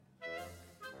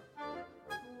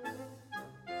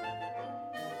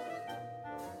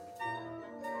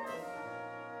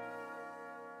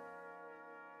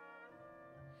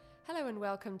Hello and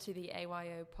welcome to the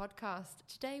AYO podcast.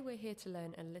 Today we're here to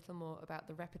learn a little more about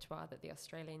the repertoire that the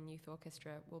Australian Youth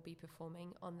Orchestra will be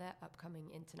performing on their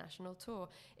upcoming international tour.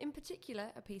 In particular,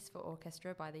 a piece for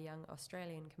orchestra by the young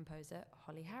Australian composer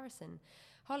Holly Harrison.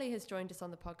 Holly has joined us on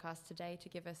the podcast today to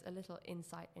give us a little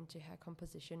insight into her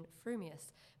composition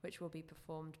Frumius, which will be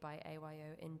performed by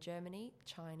AYO in Germany,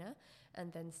 China,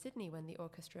 and then Sydney when the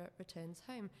orchestra returns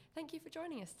home. Thank you for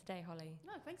joining us today, Holly.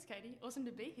 No, thanks, Katie. Awesome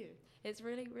to be here. It's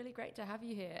really great to have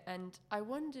you here. And I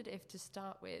wondered if to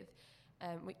start with,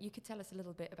 you could tell us a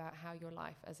little bit about how your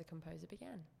life as a composer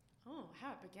began. Oh,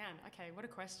 how it began. Okay, what a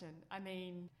question. I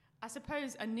mean, I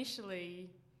suppose initially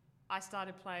I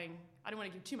started playing, I don't want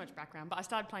to give too much background, but I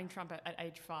started playing trumpet at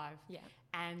age 5. Yeah.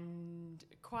 And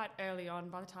quite early on,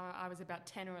 by the time I was about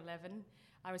 10 or 11,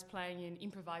 I was playing in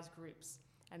improvised groups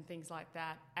and things like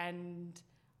that. And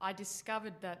I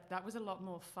discovered that that was a lot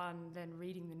more fun than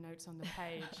reading the notes on the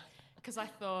page because I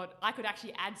thought I could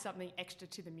actually add something extra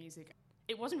to the music.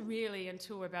 It wasn't really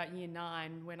until about year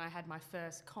 9 when I had my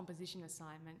first composition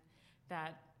assignment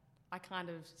that I kind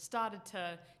of started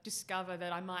to discover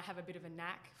that I might have a bit of a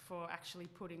knack for actually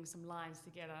putting some lines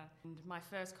together. And my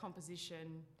first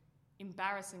composition,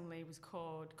 embarrassingly, was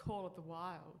called Call of the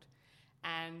Wild.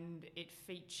 And it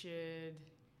featured,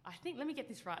 let me get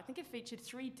this right, I think it featured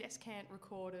 3 descant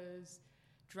recorders,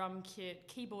 drum kit,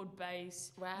 keyboard,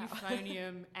 bass,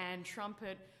 euphonium, and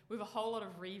trumpet with a whole lot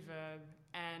of reverb.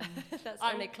 And that's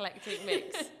an eclectic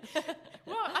mix.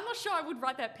 Well, I'm not sure I would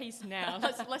write that piece now.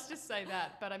 Let's just say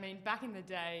that. But I mean, back in the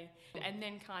day, and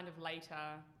then kind of later,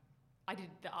 I did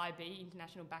the IB,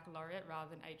 International Baccalaureate, rather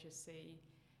than HSC,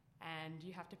 and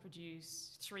you have to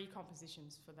produce 3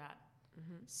 compositions for that.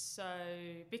 Mm-hmm. So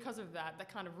because of that,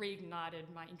 that kind of reignited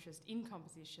my interest in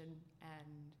composition,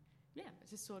 and yeah,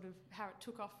 it's just sort of how it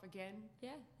took off again. Yeah,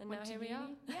 and now here we are.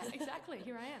 Yeah, exactly.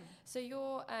 Here I am. So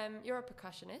you're a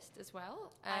percussionist as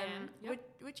well. I am. Yep.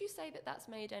 Would you say that that's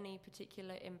made any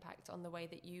particular impact on the way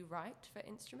that you write for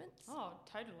instruments? Oh,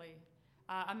 totally.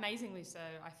 Amazingly so,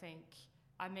 I think.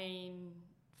 I mean,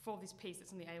 for this piece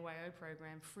that's in the AYO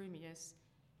program, Frumius,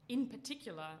 in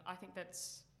particular, I think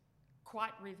that's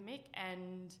quite rhythmic,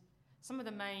 and some of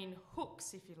the main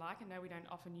hooks, if you like, I know we don't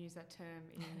often use that term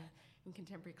in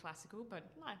contemporary classical, but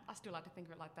I still like to think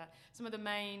of it like that. Some of the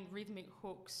main rhythmic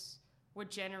hooks were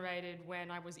generated when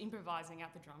I was improvising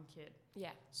out the drum kit.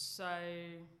 Yeah. So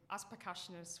us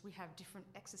percussionists, we have different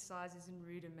exercises and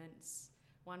rudiments,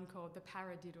 one called the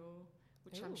paradiddle,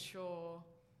 which I'm sure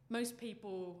most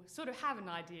people sort of have an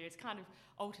idea. It's kind of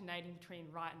alternating between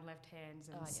right and left hands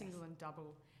and single and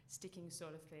double sticking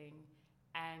sort of thing.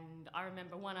 And I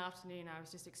remember one afternoon I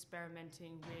was just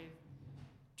experimenting with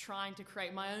trying to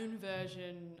create my own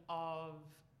version of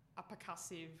a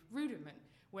percussive rudiment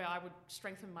where I would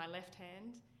strengthen my left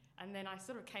hand, and then I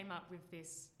sort of came up with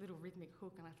this little rhythmic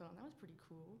hook, and I thought that was pretty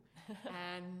cool.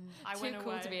 And I went away. Too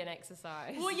cool to be an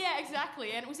exercise. Well, yeah,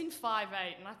 exactly. And it was in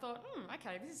 5/8, and I thought,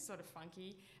 okay, this is sort of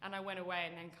funky. And I went away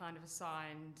and then kind of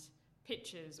assigned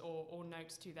pitches or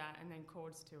notes to that, and then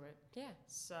chords to it. Yeah.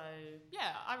 So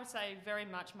yeah, I would say very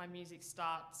much my music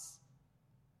starts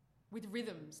with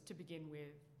rhythms to begin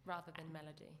with, rather than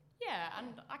melody. Yeah,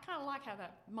 and I kind of like how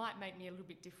that might make me a little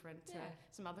bit different to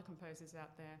some other composers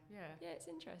out there. Yeah, it's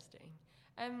interesting.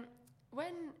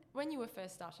 When you were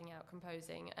first starting out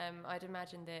composing, I'd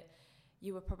imagine that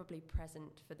you were probably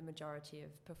present for the majority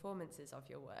of performances of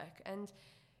your work. And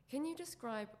can you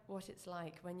describe what it's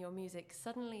like when your music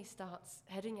suddenly starts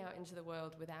heading out into the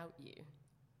world without you?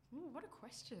 Ooh, what a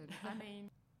question. I mean,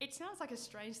 it sounds like a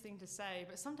strange thing to say,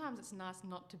 but sometimes it's nice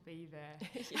not to be there.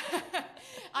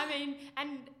 I mean,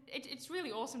 and it's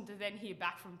really awesome to then hear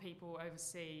back from people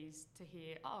overseas to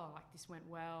hear, like this went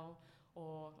well,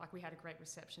 or like we had a great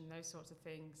reception, those sorts of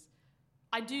things.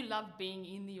 I do love being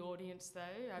in the audience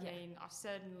though. I mean, I've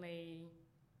certainly,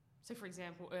 so for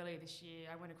example, earlier this year,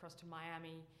 I went across to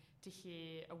Miami to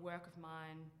hear a work of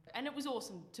mine, and it was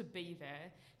awesome to be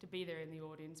there in the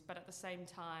audience, but at the same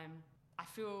time, I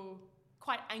feel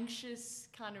quite anxious,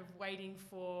 kind of waiting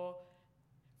for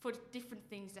different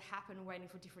things to happen, waiting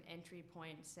for different entry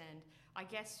points. And I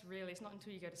guess really it's not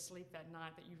until you go to sleep that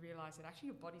night that you realise that actually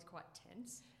your body's quite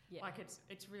tense. Yeah. Like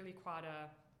it's really quite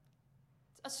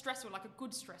a stressful, like a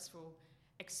good stressful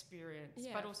experience,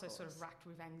 but also sort of racked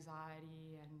with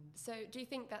anxiety. And so do you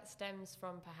think that stems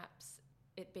from perhaps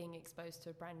it being exposed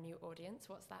to a brand new audience?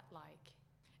 What's that like?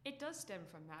 It does stem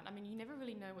from that. I mean, you never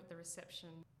really know what the reception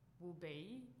will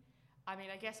be. I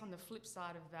mean, I guess on the flip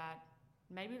side of that,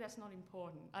 maybe that's not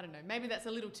important. I don't know. Maybe that's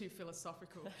a little too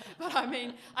philosophical. But I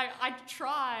mean, I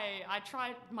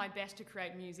try my best to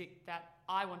create music that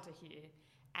I want to hear,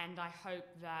 and I hope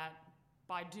that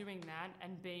by doing that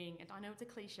and being, and I know it's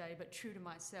a cliche, but true to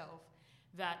myself,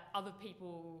 that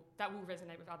will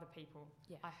resonate with other people,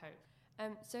 Yeah. I hope.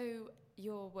 So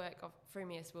your work of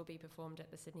Frumius will be performed at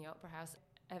the Sydney Opera House.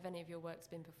 Have any of your works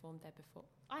been performed there before?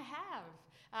 I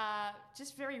have.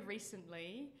 Just very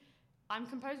recently, I'm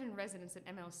composer in residence at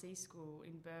MLC School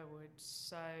in Burwood.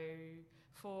 So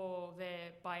for their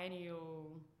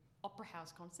biennial opera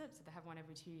house concerts, that they have one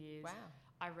every 2 years, Wow.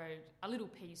 I wrote a little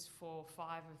piece for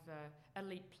 5 of the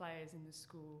elite players in the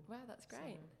school. Wow, that's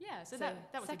great. So that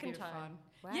was a bit of fun.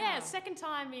 Wow. Yeah, second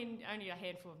time in only a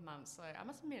handful of months. So I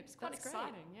must admit, it's quite That's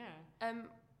exciting. great. Yeah.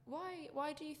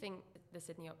 Why do you think the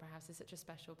Sydney Opera House is such a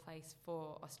special place for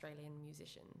Australian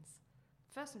musicians?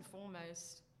 First and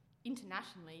foremost,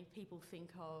 internationally, people think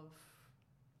of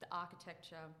the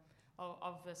architecture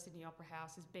of the Sydney Opera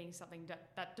House as being something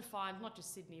that defines not just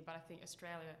Sydney, but I think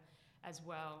Australia as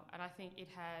well. And I think it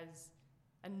has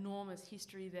enormous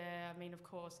history there. I mean, of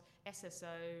course,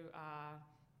 SSO are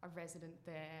a resident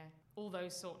there. All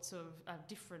those sorts of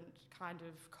different kind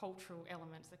of cultural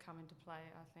elements that come into play,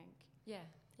 I think. Yeah.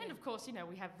 And of course,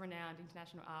 we have renowned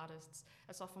international artists.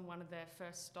 It's often one of their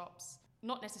first stops,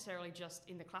 not necessarily just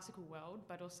in the classical world,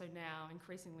 but also now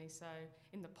increasingly so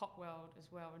in the pop world as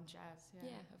well, and jazz.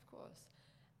 Yeah, of course.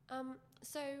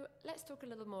 So let's talk a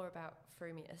little more about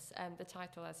Frumius. The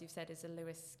title, as you've said, is a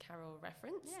Lewis Carroll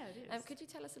reference. Yeah, it is. Could you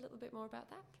tell us a little bit more about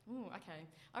that? Ooh, okay.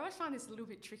 I always find this a little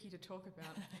bit tricky to talk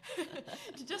about.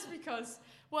 Just because,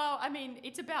 well, I mean,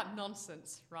 it's about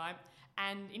nonsense, right?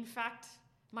 And in fact,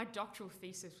 my doctoral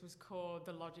thesis was called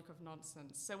The Logic of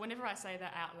Nonsense. So whenever I say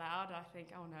that out loud, I think,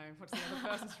 oh no, what's the other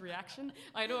person's reaction?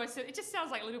 It just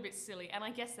sounds like a little bit silly, and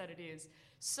I guess that it is.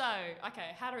 So, okay,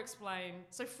 how to explain.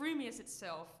 So Frumius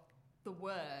itself, the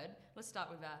word, let's start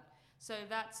with that. So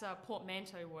that's a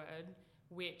portmanteau word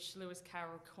which Lewis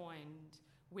Carroll coined,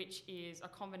 which is a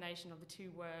combination of the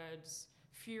two words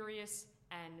furious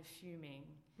and fuming.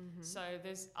 Mm-hmm. So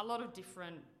there's a lot of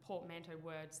different portmanteau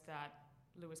words that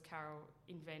Lewis Carroll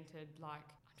invented, like,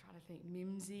 I'm trying to think,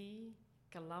 mimsy,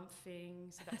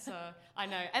 galumphing, so that's I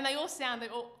know, and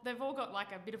they've all got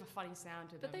like a bit of a funny sound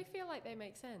to them. But they feel like they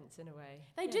make sense in a way.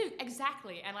 They do,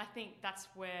 exactly, and I think that's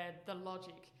where the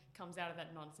logic comes out of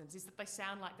that nonsense, is that they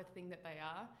sound like the thing that they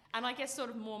are. And I guess sort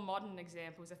of more modern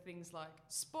examples are things like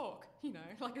spork,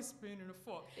 like a spoon and a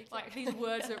fork. Exactly. Like these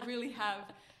words that really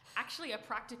have actually a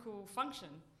practical function.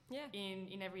 Yeah.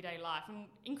 In everyday life, and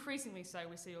increasingly so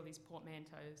we see all these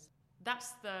portmanteaus.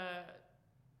 That's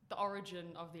the origin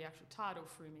of the actual title,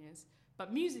 Frumius.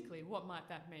 But musically, what might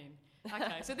that mean?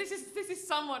 Okay, so this is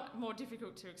somewhat more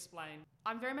difficult to explain.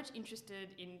 I'm very much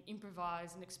interested in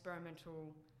improvised and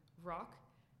experimental rock,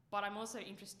 but I'm also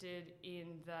interested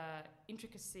in the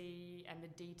intricacy and the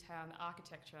detail and the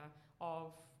architecture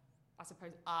of, I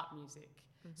suppose, art music.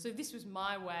 Mm-hmm. So this was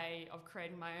my way of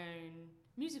creating my own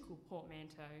musical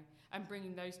portmanteau and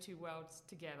bringing those two worlds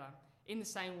together in the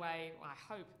same way I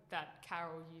hope that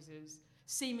Carroll uses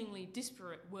seemingly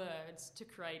disparate words to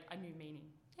create a new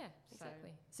meaning. Yeah,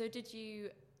 exactly. So did you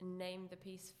name the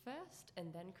piece first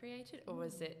and then create it, or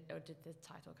did the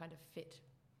title kind of fit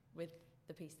with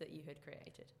the piece that you had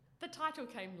created? The title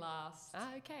came last.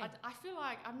 Ah, okay. I feel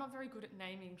like I'm not very good at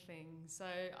naming things, so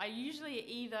I usually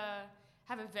either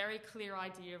have a very clear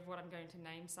idea of what I'm going to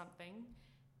name something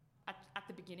at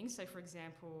the beginning. So, for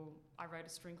example, I wrote a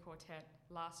string quartet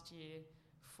last year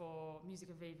for Music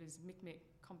Aviva's Mic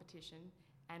competition,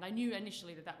 and I knew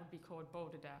initially that would be called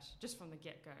Boulder Dash, just from the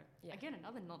get-go. Yeah. Again,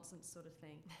 another nonsense sort of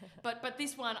thing. but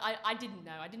this one, I didn't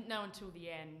know. I didn't know until the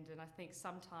end, and I think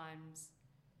sometimes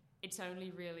it's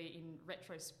only really in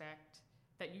retrospect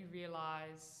that you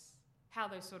realise how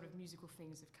those sort of musical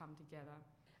things have come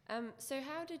together. So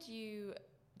how did you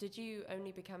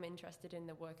only become interested in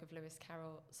the work of Lewis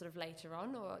Carroll sort of later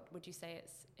on, or would you say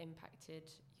it's impacted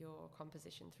your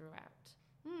composition throughout?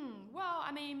 Well,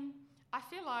 I mean, I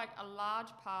feel like a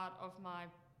large part of my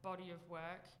body of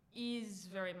work is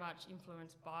very much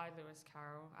influenced by Lewis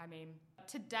Carroll. I mean,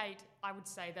 to date, I would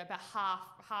say that about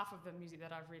half of the music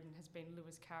that I've written has been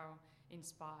Lewis Carroll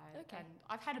inspired. Okay. And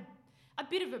I've had a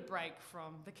bit of a break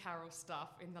from the Carroll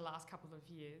stuff in the last couple of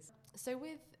years. So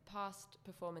with past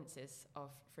performances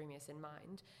of Frumius in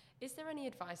mind, is there any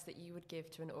advice that you would give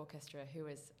to an orchestra who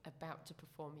is about to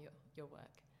perform your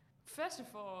work? First of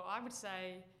all, I would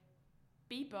say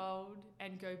be bold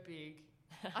and go big.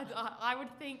 I would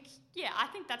think, I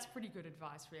think that's pretty good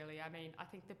advice, really. I mean, I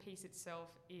think the piece itself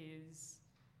is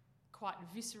quite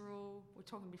visceral. We were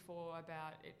talking before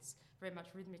about it's very much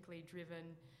rhythmically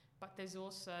driven, but there's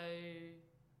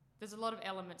a lot of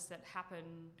elements that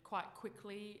happen quite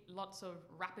quickly, lots of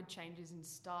rapid changes in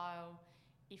style,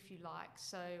 if you like.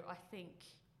 So I think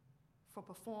for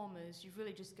performers, you've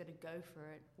really just got to go for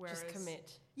it. Just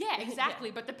commit. Yeah, exactly.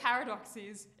 Yeah. But the paradox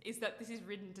is that this is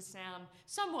written to sound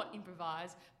somewhat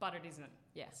improvised, but it isn't.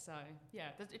 Yeah. So,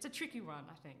 yeah, it's a tricky one,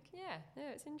 I think. Yeah,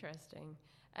 it's interesting.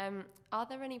 Are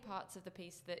there any parts of the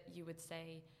piece that you would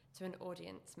say to an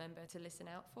audience member to listen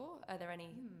out for? Are there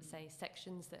any, say,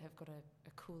 sections that have got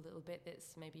a cool little bit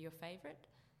that's maybe your favourite?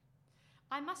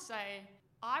 I must say,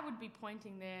 I would be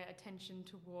pointing their attention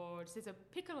towards, there's a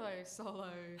piccolo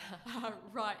solo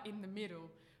right in the middle,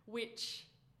 which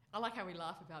I like how we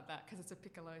laugh about that because it's a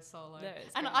piccolo solo. No,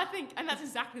 and I think, and that's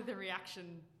exactly the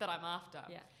reaction that I'm after.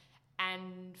 Yeah.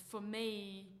 And for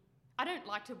me, I don't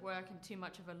like to work in too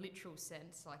much of a literal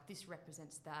sense, like this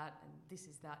represents that and this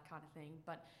is that kind of thing.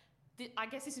 But I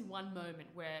guess this is one moment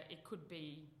where it could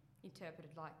be interpreted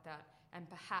like that. And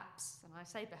perhaps, and I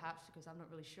say perhaps because I'm not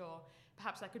really sure,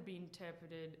 perhaps that could be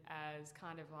interpreted as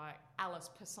kind of like Alice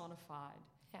personified.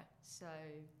 Yeah. So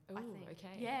Ooh, I think,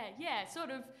 okay. Yeah,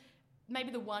 sort of maybe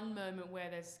the one moment where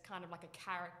there's kind of like a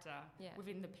character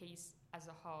within the piece as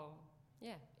a whole.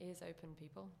 Yeah, ears open,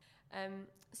 people.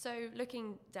 So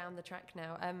looking down the track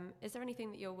now, is there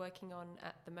anything that you're working on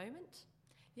at the moment?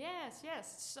 Yes.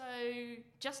 So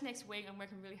just next week, I'm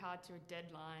working really hard to a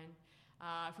deadline,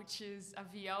 which is a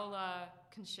viola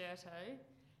concerto,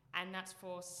 and that's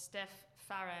for Steph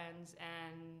Farrands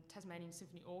and Tasmanian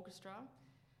Symphony Orchestra.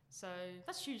 So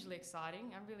that's hugely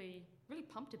exciting. I'm really, really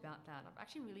pumped about that. I've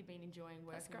actually really been enjoying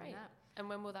working on that. And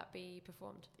when will that be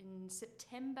performed? In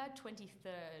September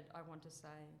 23rd, I want to say.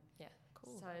 Yeah,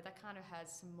 cool. So that kind of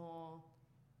has some more,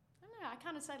 I don't know, I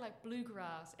kind of say like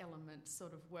bluegrass elements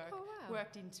sort of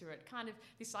worked into it. Kind of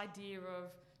this idea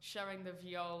of showing the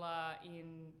viola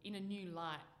in a new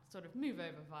light, sort of move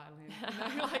over violin.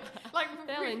 You know, like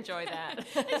they'll enjoy that.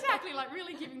 Exactly, like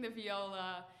really giving the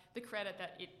viola the credit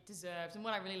that it deserves. And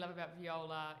what I really love about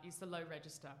viola is the low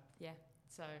register. Yeah.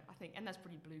 So I think, and that's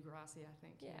pretty bluegrassy, I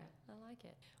think. Yeah, I like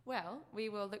it. Well, we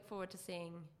will look forward to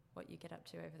seeing what you get up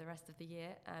to over the rest of the year.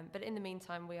 But in the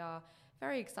meantime, we are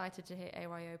very excited to hear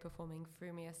AYO performing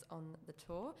Frumius on the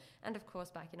tour, and of course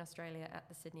back in Australia at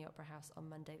the Sydney Opera House on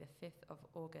Monday the 5th of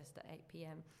August at 8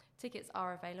 p.m. Tickets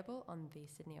are available on the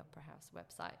Sydney Opera House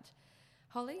website.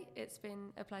 Holly, it's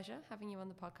been a pleasure having you on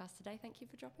the podcast today. Thank you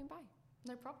for dropping by.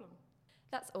 No problem.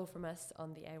 That's all from us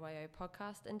on the AYO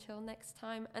podcast. Until next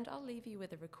time, and I'll leave you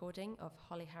with a recording of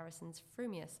Holly Harrison's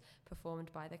Frumius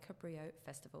performed by the Cabrillo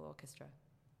Festival Orchestra.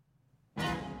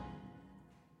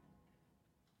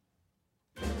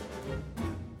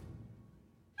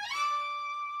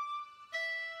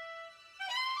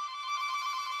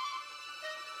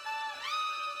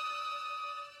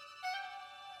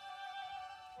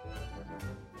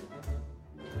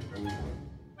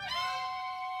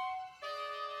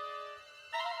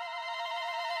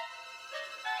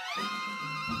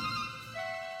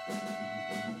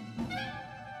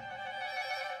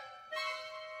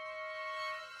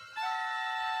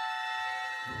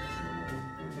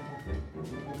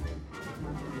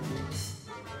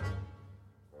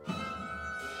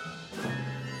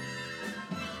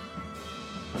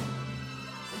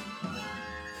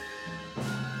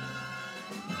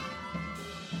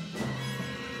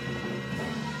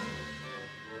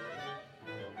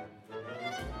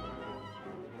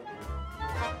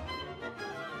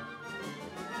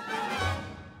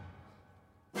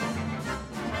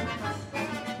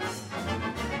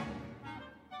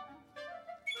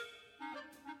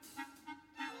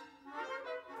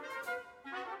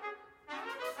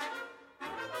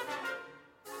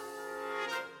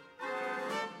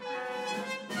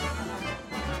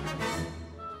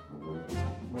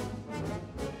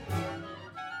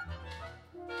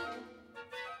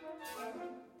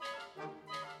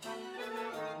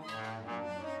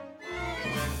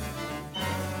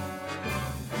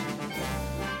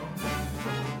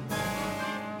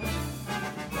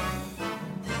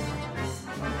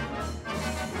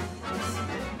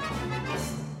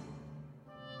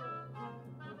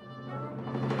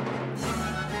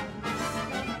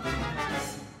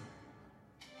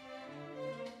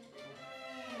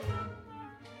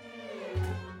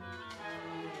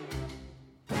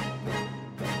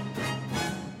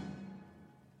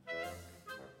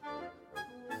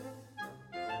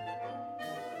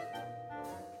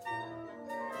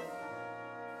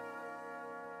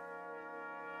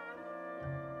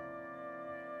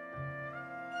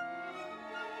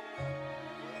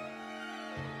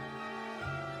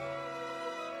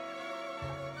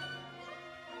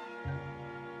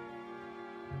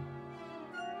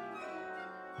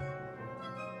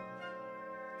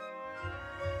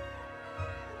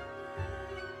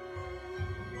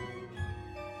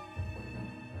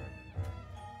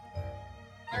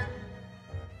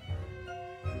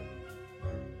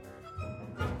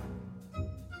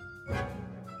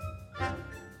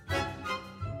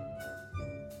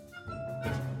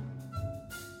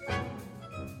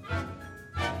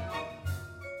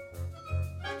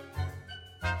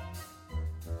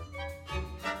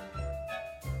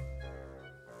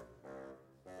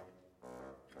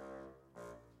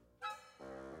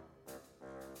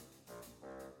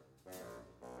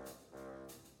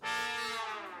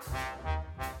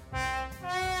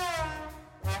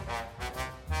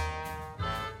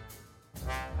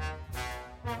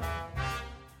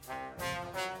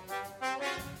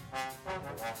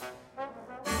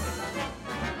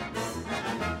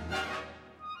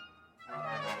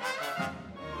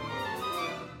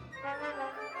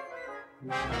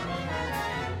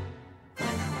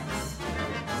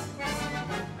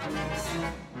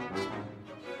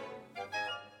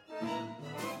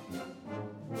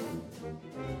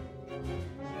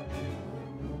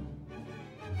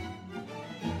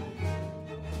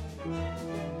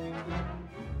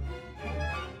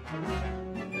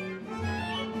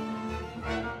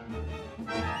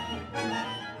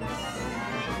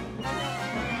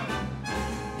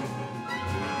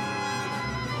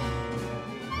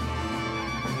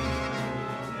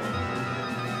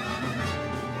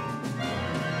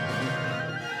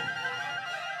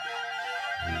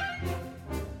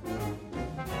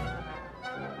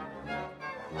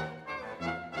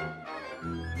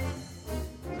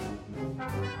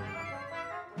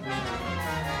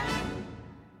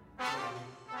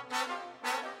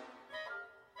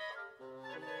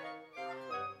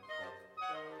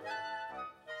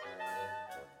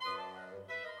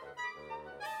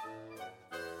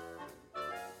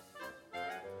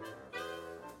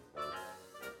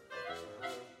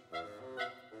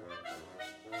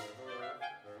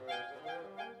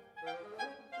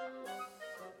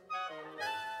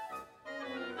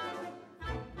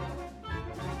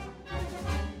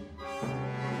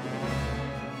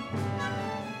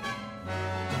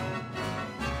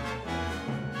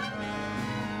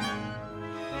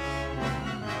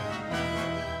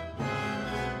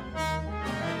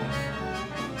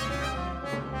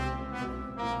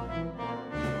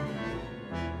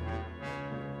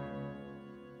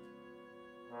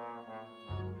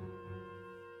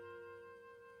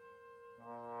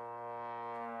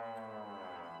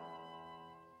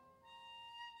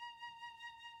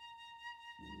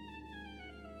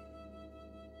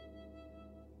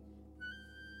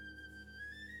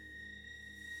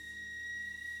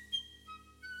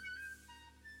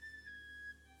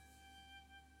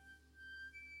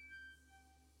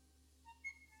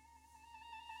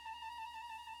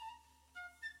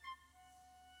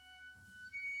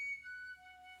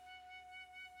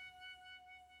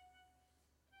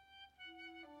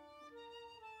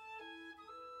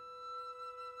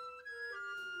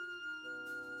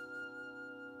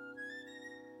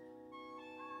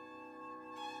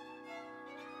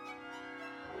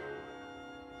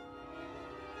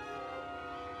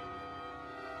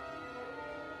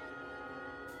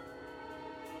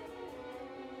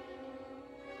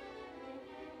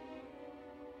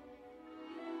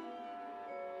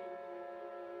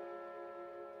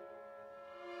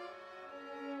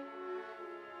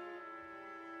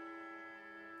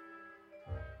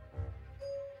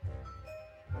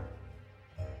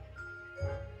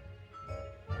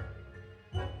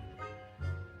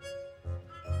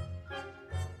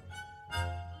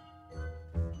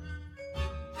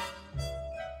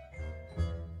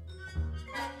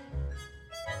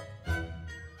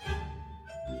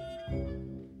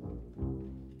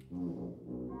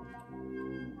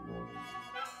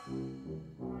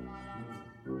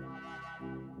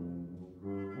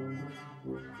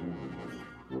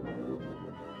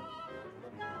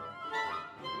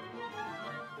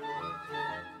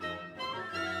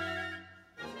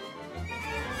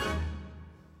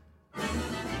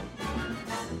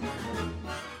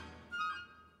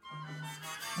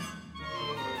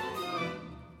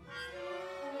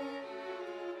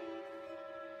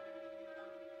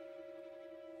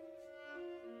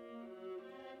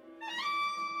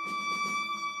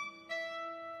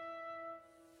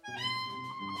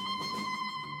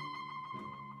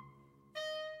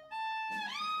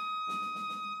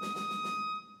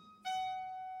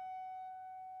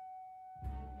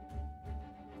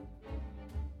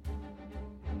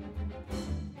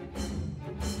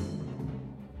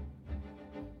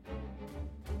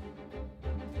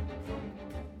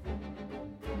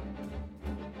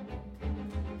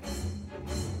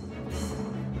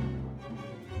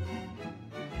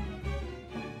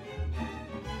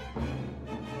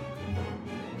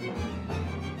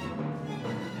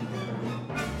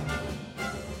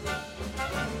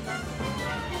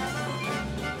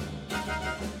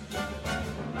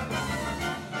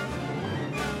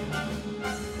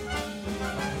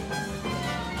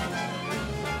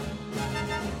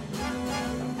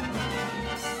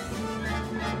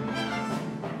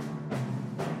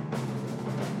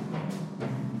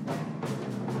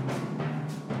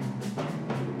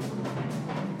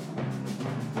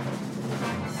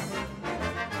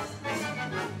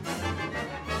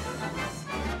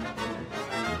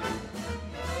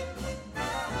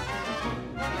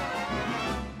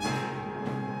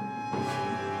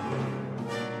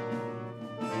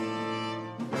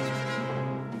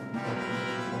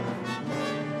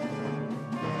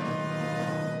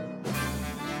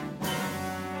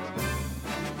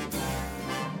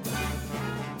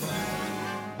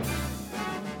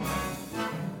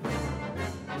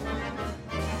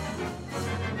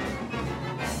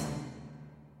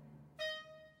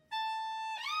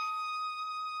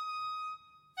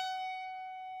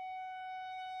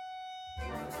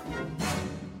 Bye.